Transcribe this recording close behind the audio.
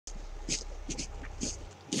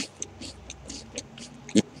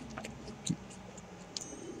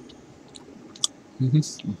Your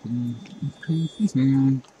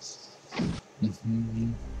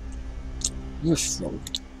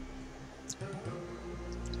throat.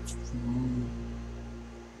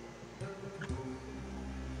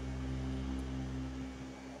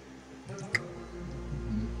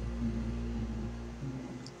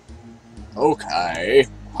 Okay.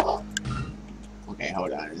 Okay,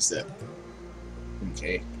 hold on. Is it?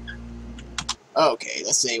 Okay. Okay,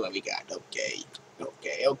 let's see what we got. Okay.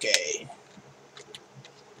 Okay.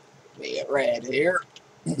 We get red here.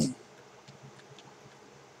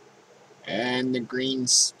 And the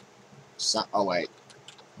greens. Oh, wait.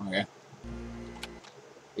 Okay.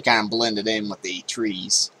 It kind of blended in with the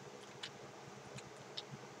trees.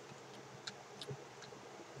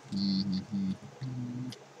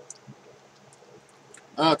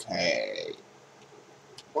 Okay.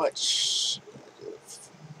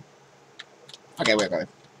 Okay, wait.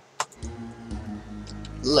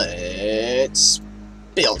 Let's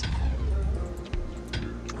build.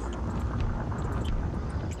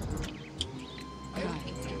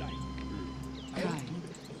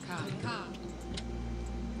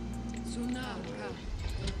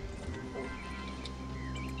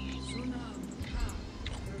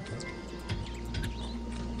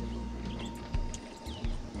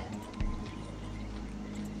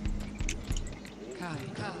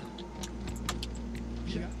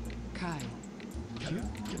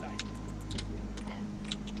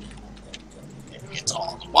 It's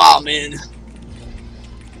all wow, man.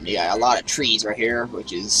 Yeah, a lot of trees right here,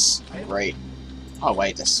 which is great. Oh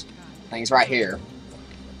wait, this thing's right here.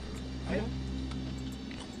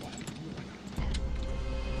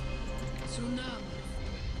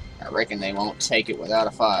 I reckon they won't take it without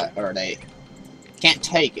a fight, or they can't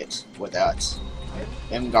take it without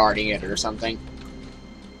them guarding it or something.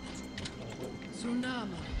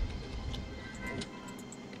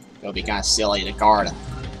 It'll be kind of silly to guard a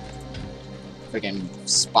freaking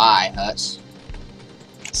spy hut.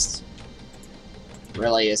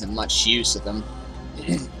 Really isn't much use of them.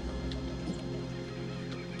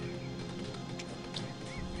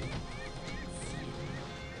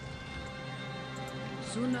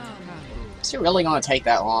 Is it really going to take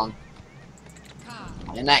that long?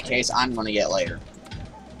 In that case, I'm going to get later.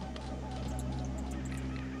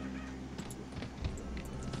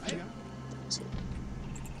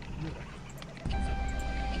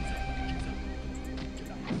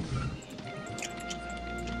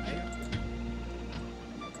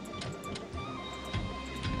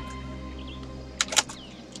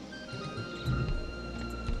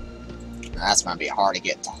 That's going to be hard to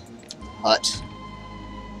get to hut.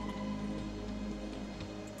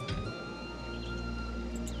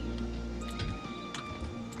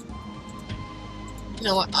 You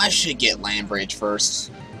know what? I should get land bridge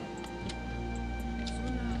first.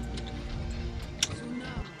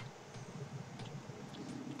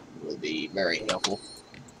 It would be very helpful.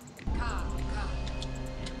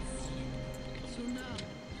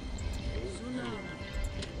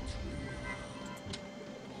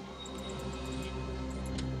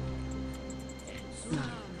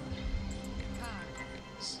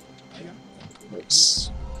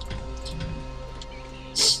 Oops.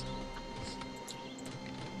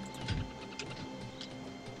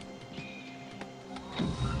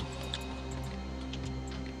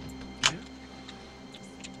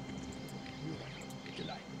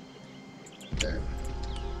 There.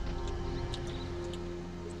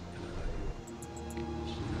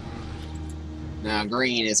 Now,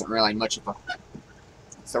 green isn't really much of a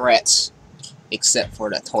threat, except for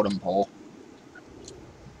the totem pole.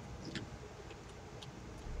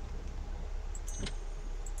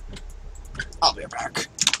 I'll be back.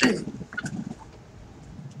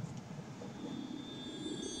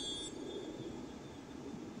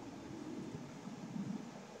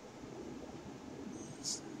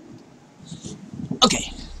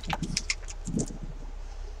 Okay.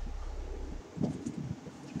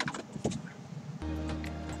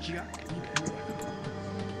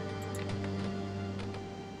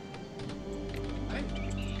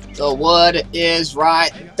 The wood is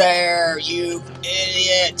right there, you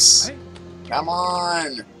idiots! Come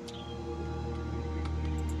on!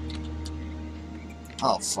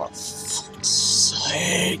 Oh, for fuck's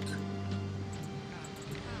sake!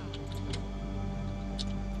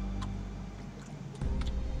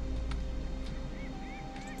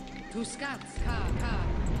 Two scats,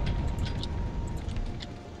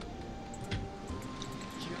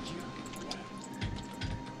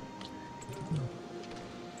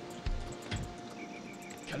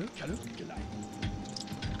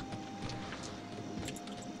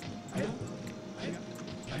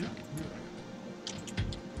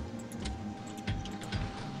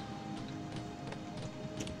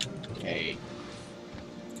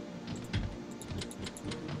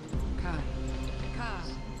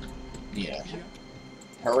 Yeah.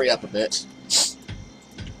 Hurry up a bit.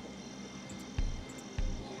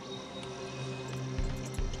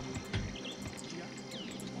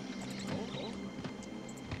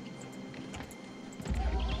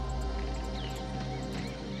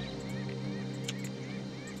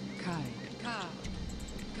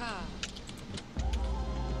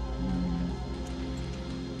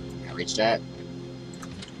 Can I reach that?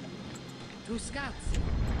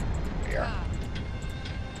 Here.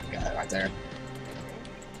 Got it right there.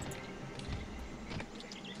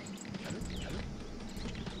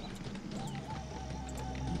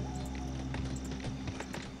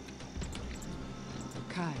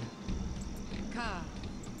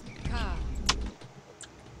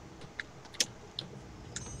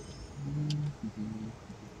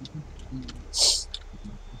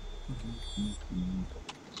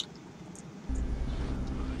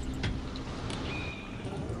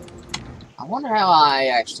 I wonder how I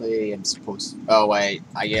actually am supposed to... Oh, wait.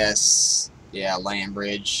 I guess... Yeah, land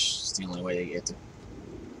bridge is the only way to get to...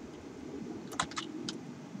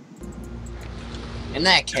 In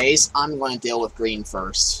that case, I'm going to deal with green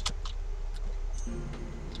first.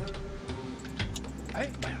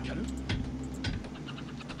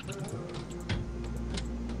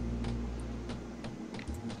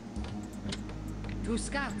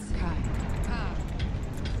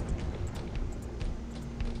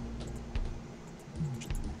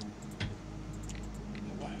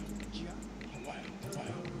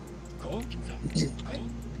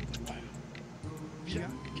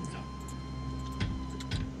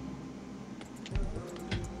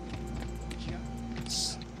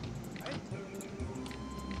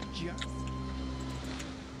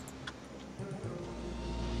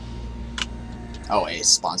 Oh, wait, it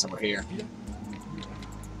spawns over here.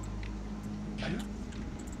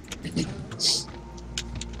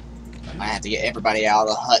 I have to get everybody out of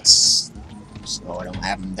the huts so I don't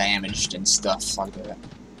have them damaged and stuff like that.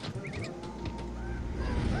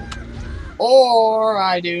 Or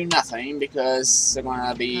I do nothing because they're going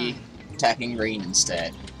to be attacking green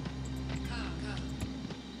instead.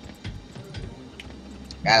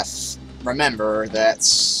 Gotta remember that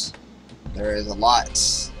there is a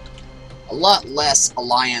lot less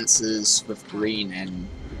alliances with green and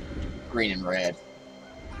red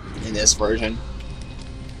in this version.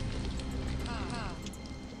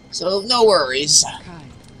 So no worries.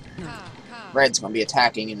 Red's gonna be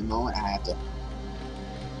attacking in a moment. I have to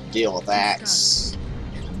deal with that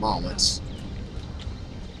in a moment.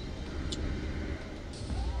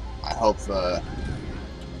 I hope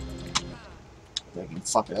they can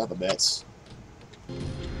fuck it up a bit.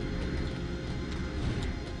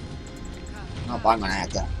 Nope, I'm gonna have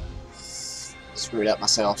to screw it up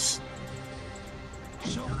myself.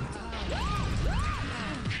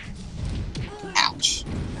 Ouch.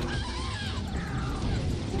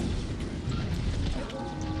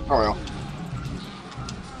 Oh well.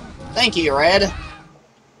 Thank you, Red.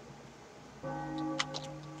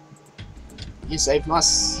 You saved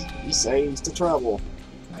you saved the trouble.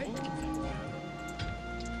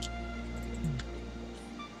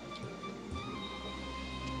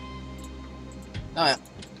 Oh yeah.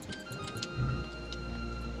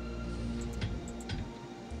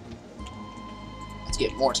 Let's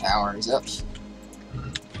get more towers up.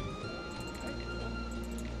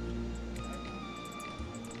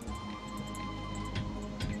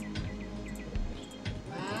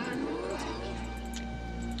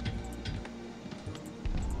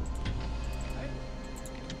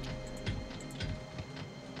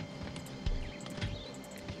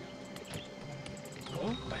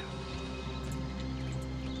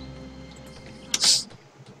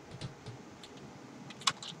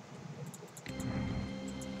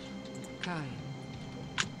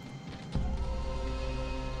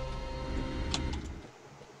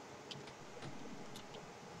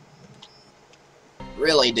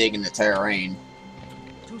 Really digging the terrain.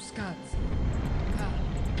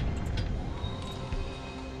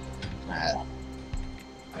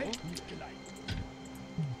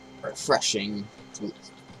 Refreshing to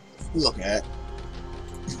look at.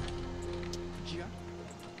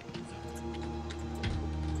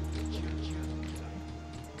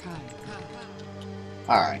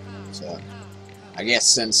 Alright, so I guess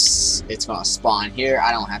since it's gonna spawn here,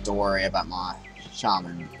 I don't have to worry about my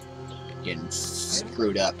shaman getting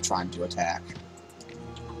screwed up trying to attack.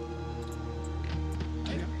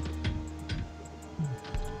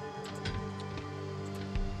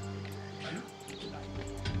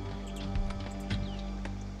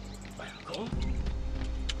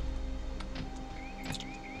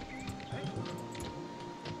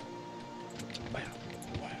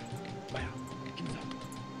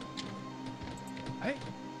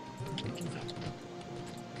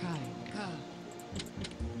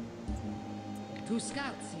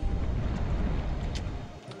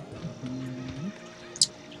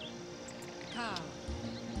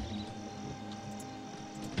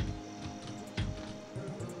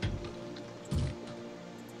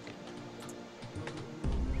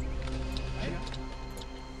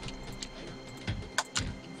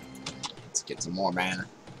 Let's get some more mana.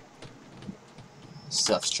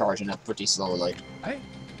 Stuff's charging up pretty slowly.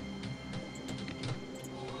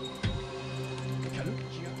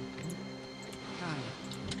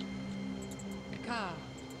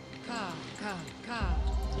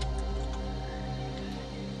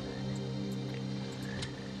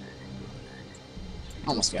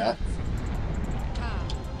 Almost got it.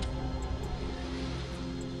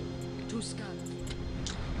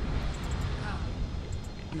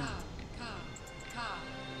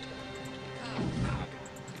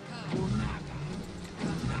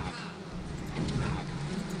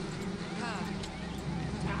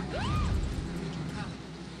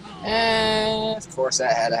 And of course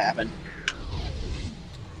that had to happen.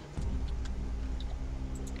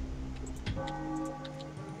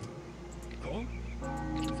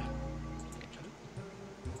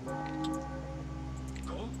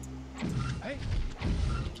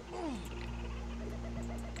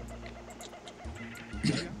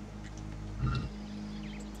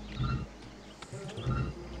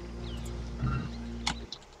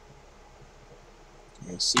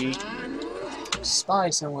 You see spy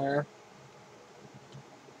somewhere.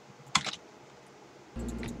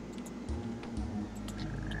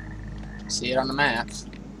 See it on the map.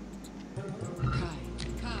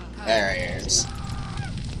 There he is.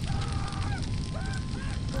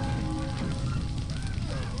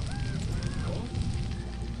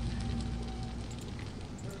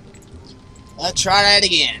 Let's try that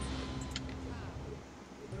again.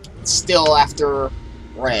 Still after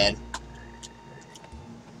red.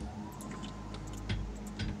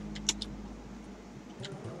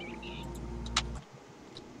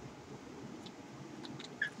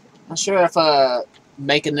 Not sure if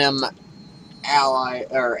making them ally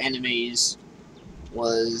or enemies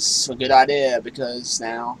was a good idea, because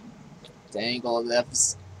now the angel of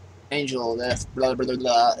death, blah blah blah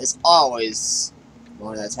blah, is always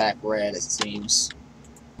going to attack red, it seems.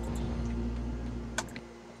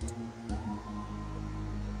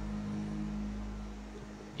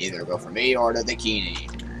 Either go for me or the Dakini,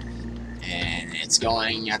 and it's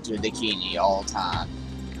going after the Dakini all the time.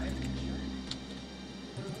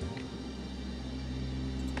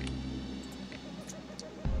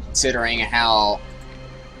 Considering how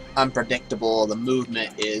unpredictable the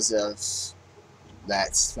movement is of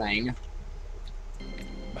that thing.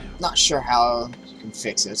 Not sure how you can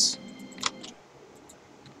fix it.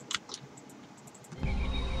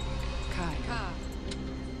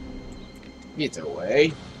 Either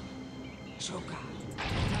way.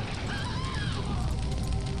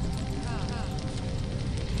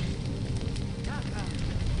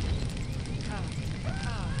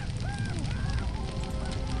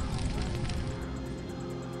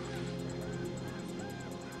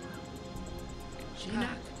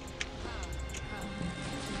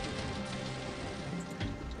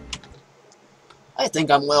 I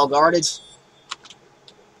think I'm well guarded.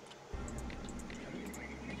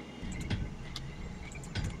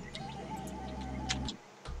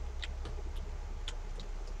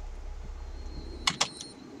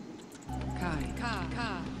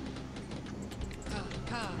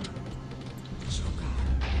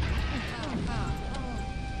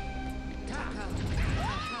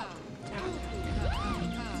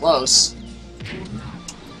 Close.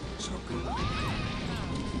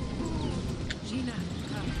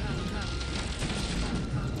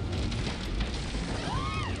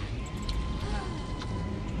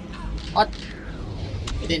 What?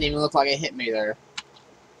 It didn't even look like it hit me there.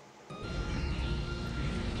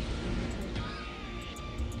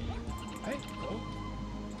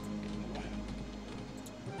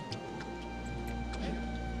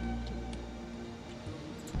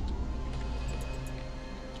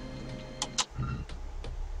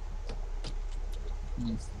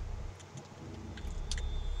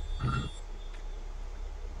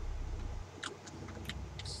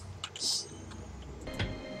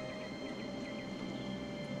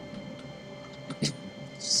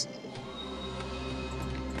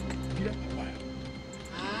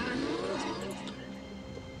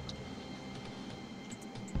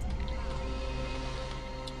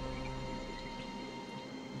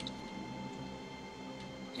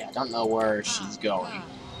 Yeah, I don't know where she's going.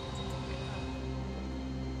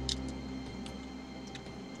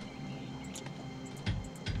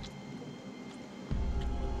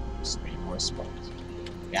 we're supposed to.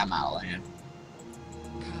 Yeah, I'm out of land.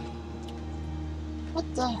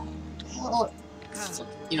 What the hell?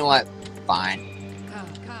 You know what? Fine.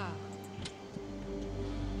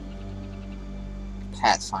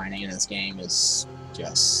 Pathfinding in this game is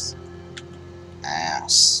just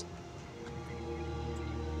ass.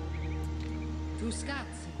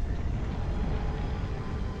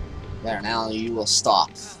 There, now you will stop.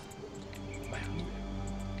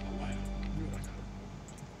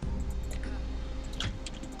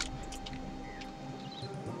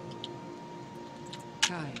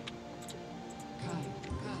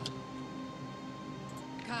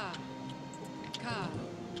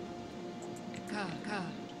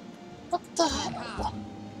 What the hell?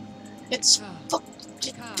 It's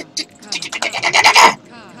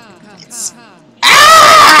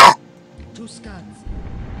ah!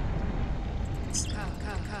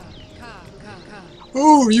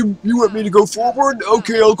 Oh, you want me to go forward?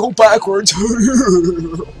 Okay, I'll go backwards.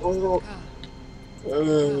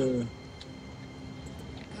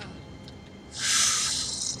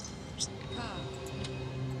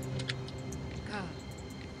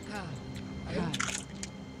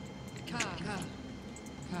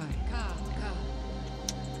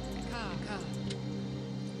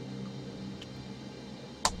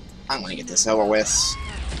 I'm gonna get this over with.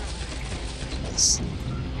 Yes.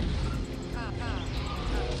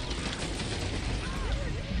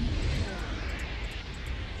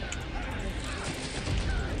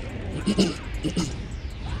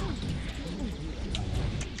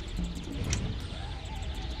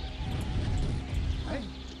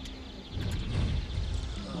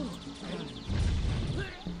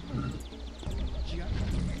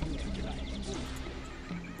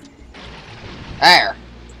 There.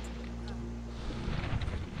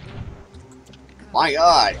 My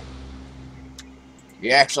God.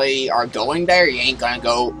 You actually are going there? You ain't gonna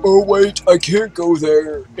go, oh wait, I can't go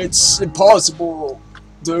there. It's impossible.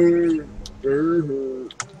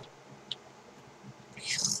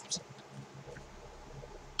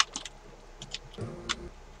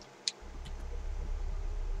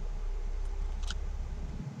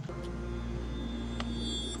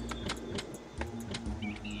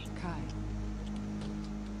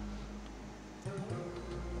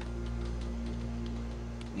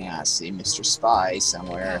 Yeah, I see Mr. Spy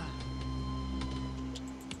somewhere.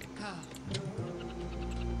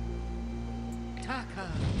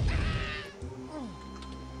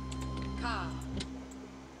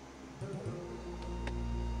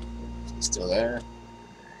 Still there?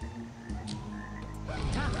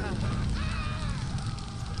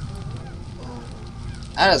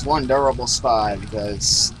 That is one durable spy,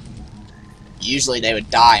 because usually they would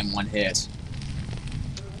die in one hit.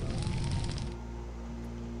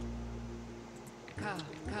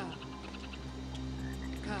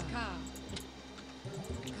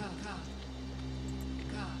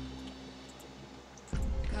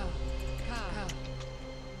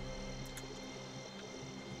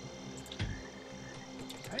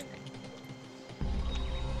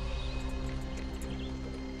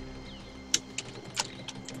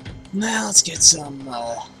 Now let's get some,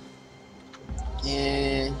 nah.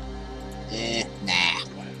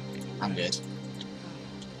 I'm good.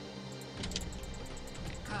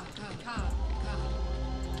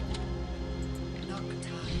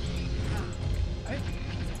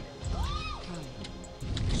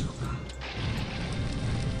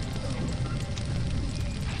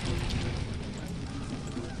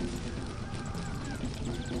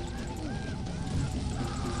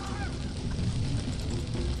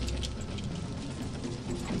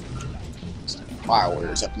 Fire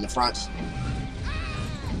warriors up in the front.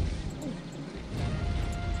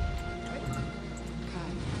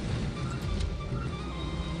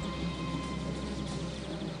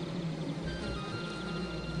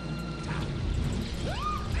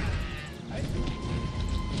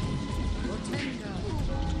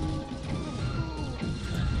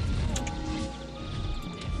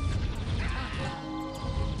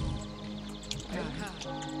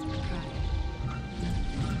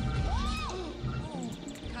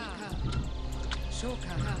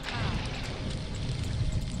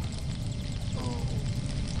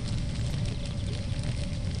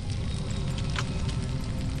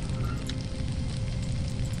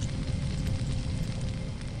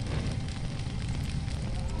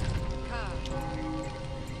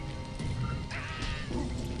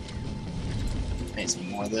 Need some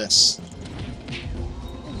more of this.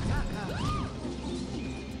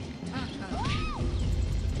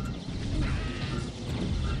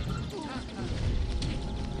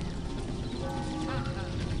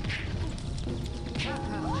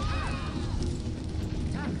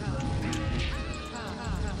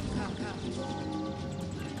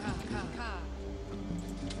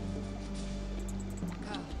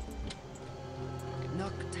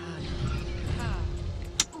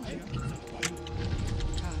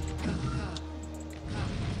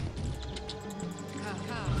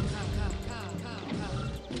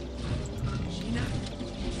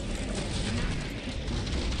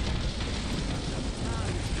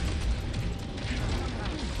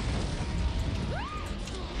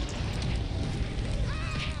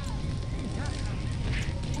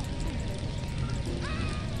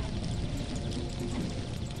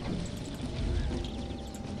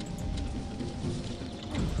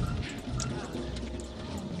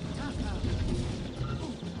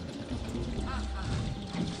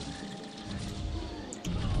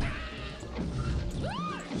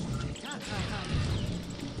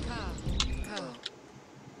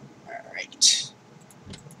 Alright.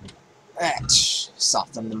 That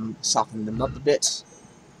soften them up a bit.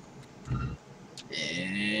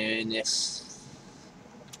 And if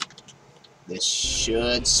this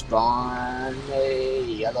should spawn a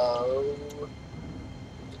yellow.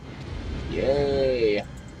 Yay!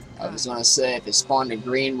 I was gonna say if it spawned a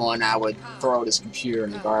green one, I would throw this computer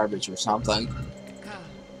in the garbage or something.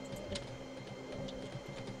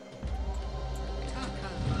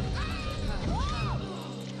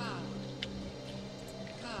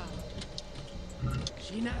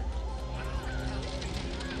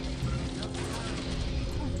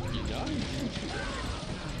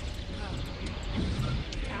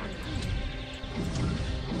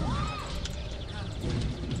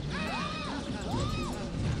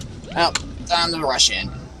 Well, time to rush in.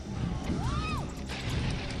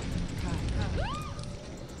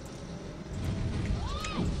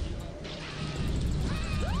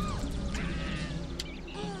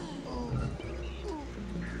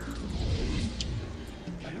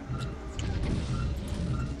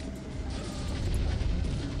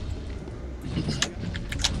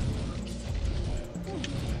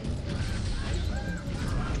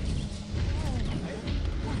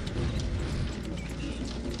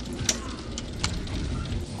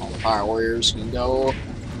 Fire warriors can go.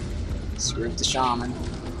 Screw the shaman.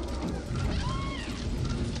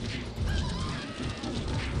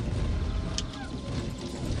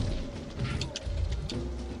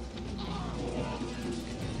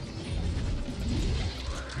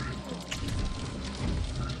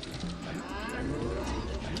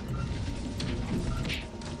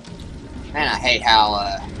 Man, I hate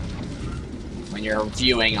how when you're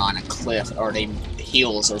viewing on a cliff or the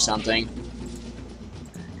hills or something,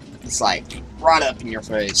 it's like right up in your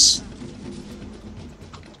face.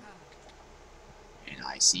 And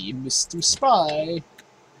I see Mr. Spy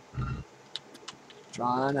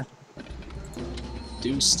trying to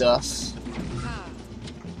do stuff.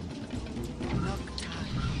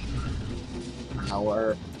 I don't know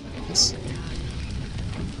where it's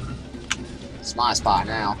my spot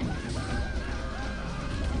now.